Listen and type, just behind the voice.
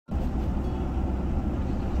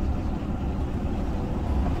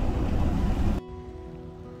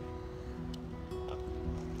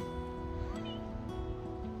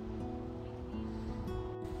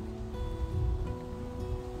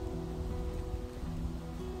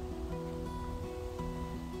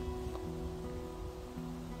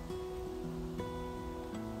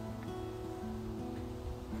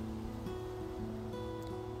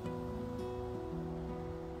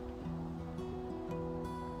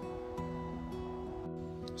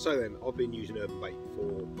So then, I've been using urban bait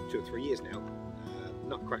for 2 or 3 years now.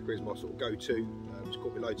 Nutcracker is my sort of go-to. It's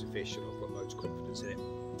caught me loads of fish and I've got loads of confidence in it.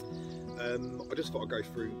 I just thought I'd go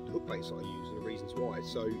through the hook baits that I use and the reasons why.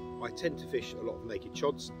 So I tend to fish a lot of naked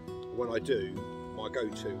chods. When I do, my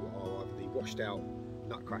go-to are either the washed out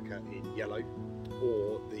Nutcracker in yellow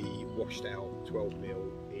or the washed out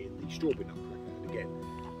 12mm in the strawberry Nutcracker. And again,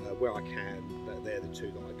 where I can, they're the two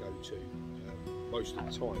that I go to most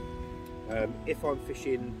of the time. If I'm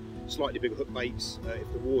fishing slightly bigger hook baits, if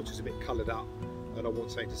the water's a bit coloured up and I want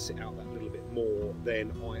something to sit out that little bit more,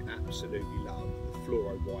 then I absolutely love the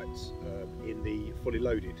fluoro whites in the fully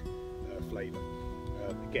loaded flavour.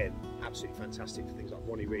 Again, absolutely fantastic for things like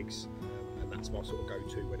Ronnie rigs, and that's my sort of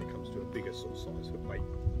go-to when it comes to a bigger sort of size hook bait.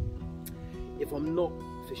 If I'm not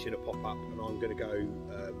fishing a pop-up and I'm going to go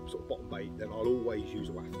sort of bottom bait, then I'll always use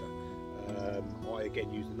a wafter. I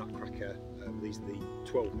again use the Nutcracker. These are the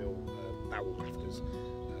 12mm barrel wafters,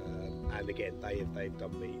 and again they've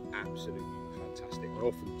done me absolutely fantastic. I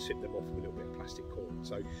often tip them off with a little bit of plastic cord.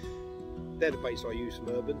 So they're the baits I use from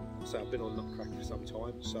Urban. So I've been on Nutcracker for some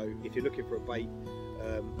time. So if you're looking for a bait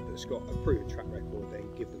that's got a proven track record, then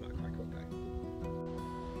give the Nutcracker a go.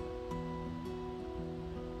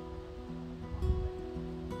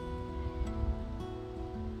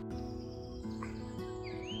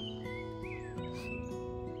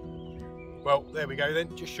 Well, there we go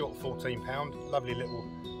then, just short of £14. Lovely little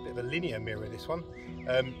bit of a linear mirror, this one.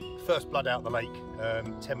 First blood out the lake,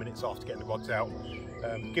 10 minutes after getting the rods out.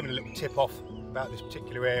 Giving a little tip off about this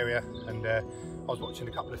particular area, and I was watching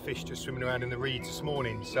a couple of fish just swimming around in the reeds this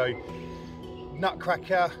morning. So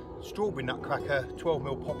Nutcracker, strawberry Nutcracker,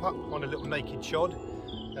 12mm pop-up on a little naked shod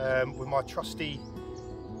with my trusty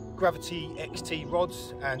Gravity XT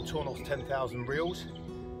rods and Tornos 10,000 reels.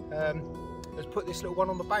 Let's put this little one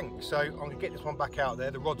on the bank. So I'm going to get this one back out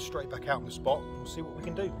there, the rod's straight back out on the spot, and we'll see what we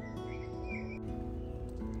can do.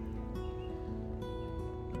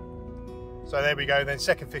 So there we go then,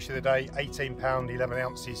 second fish of the day, £18, 11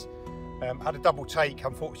 ounces. Had a double take,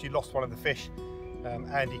 unfortunately lost one of the fish.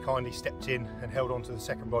 Andy kindly stepped in and held on to the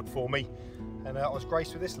second rod for me, and I was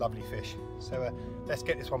graced with this lovely fish. So let's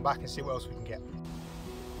get this one back and see what else we can get.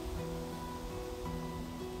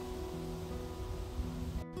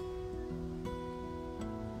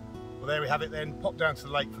 Well, there we have it then. Popped down to the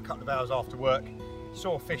lake for a couple of hours after work.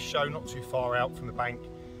 Saw a fish show not too far out from the bank.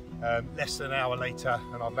 Less than an hour later,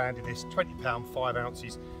 and I've landed this £20, 5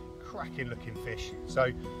 ounces, cracking looking fish. So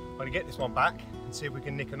I'm going to get this one back and see if we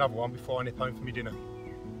can nick another one before I nip home for my dinner.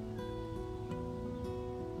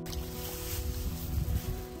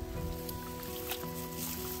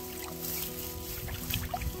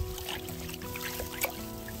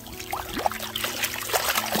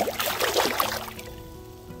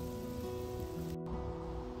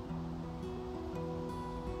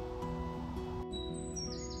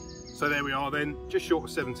 So there we are then, just short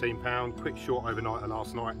of £17, quick short overnighter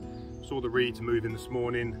last night. Saw the reeds moving this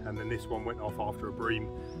morning, and then this one went off after a bream.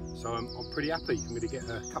 So I'm pretty happy. I'm going to get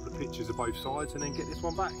a couple of pictures of both sides and then get this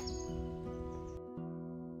one back.